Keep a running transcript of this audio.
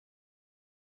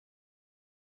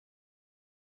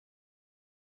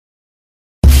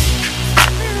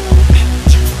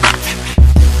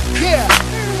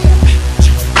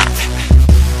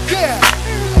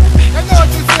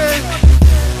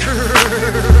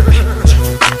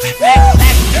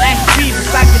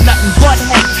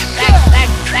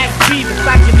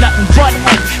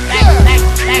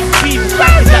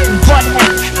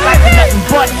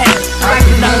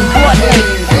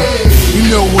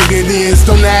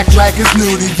act like it's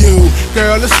new to you.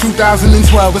 Girl, it's 2012,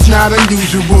 it's not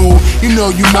unusual. You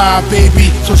know you my baby,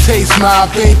 so taste my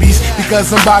babies, because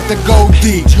I'm about to go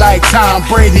deep like Tom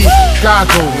Brady.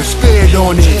 Goggle and spit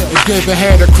on it. If Giver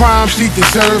had a crime, she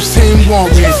deserves 10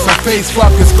 warrants. Her face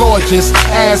fucking gorgeous,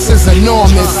 ass is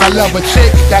enormous. I love a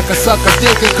chick that can suck a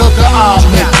dick and cook an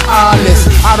omelet. Honest,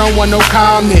 I don't want no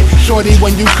comment. Shorty,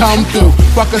 when you come through,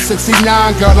 fuck a 69,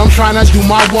 girl, I'm tryna do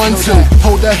my 1-2.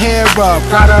 Hold her hair up,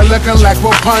 got her looking like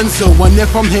Rapunzel. And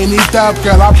if I'm hennied up,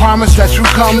 girl, I promise that you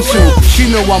come to. She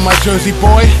know I'm a Jersey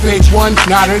boy, fake one,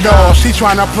 not at all. She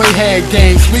tryna play head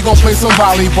games, we gon' play some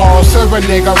volleyball. Serve a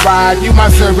nigga ride, you my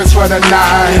service for the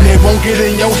night. And it won't get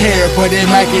in your hair, but it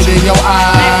might get in your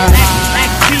eyes.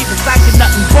 Act Beavis, I get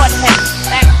nothing but hate.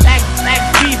 Act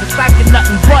Beavis, I get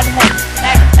nothing but hate.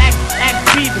 Act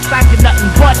Beavis, I get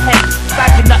nothing but hate. I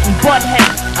get nothing but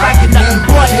hate. I get nothing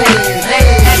but hate.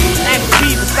 Act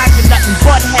Beavis, I get nothing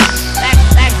but hate.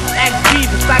 Act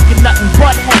Beavis, I get nothing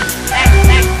but hate. Act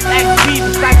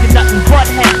Beavis, I get nothing but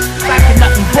hate. I get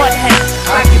nothing but hate.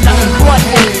 I get nothing but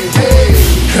hate.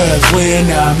 Cause when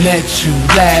I met you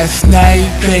last night,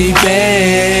 baby,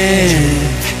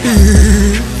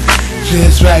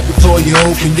 just right before you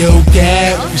open your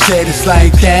gap, you said it's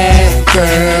like that,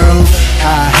 girl.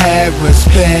 I have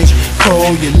respect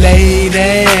for you,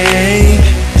 lady.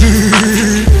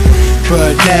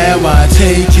 But now I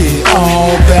take it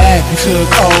all back. You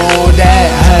took all that,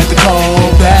 I had to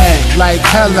call back. Like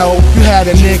hello, you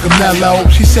had a nigga mellow.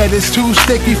 She said it's too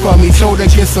sticky for me, told her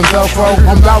get some Velcro.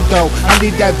 I'm out though, I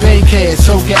need that bank head,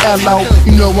 so get LO.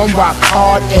 You know I'm rock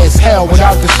hard as hell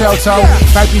without the shell toe.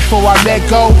 Right before I let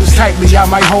go, this tightly I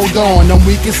might hold on. Them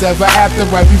weakest ever after,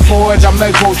 right before it I'm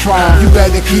like Voltron. You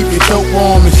better keep your dope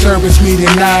warm and service me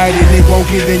tonight. And it won't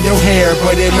get in your hair,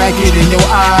 but it might get in your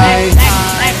eyes.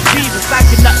 Act Beavis, I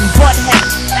get nothing but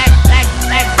hate.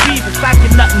 Act Beavis, I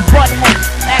get nothing but hate.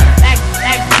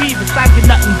 Act Beavis, I get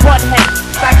nothing but hate.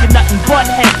 I get nothing but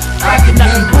hate. I get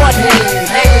nothing but hate.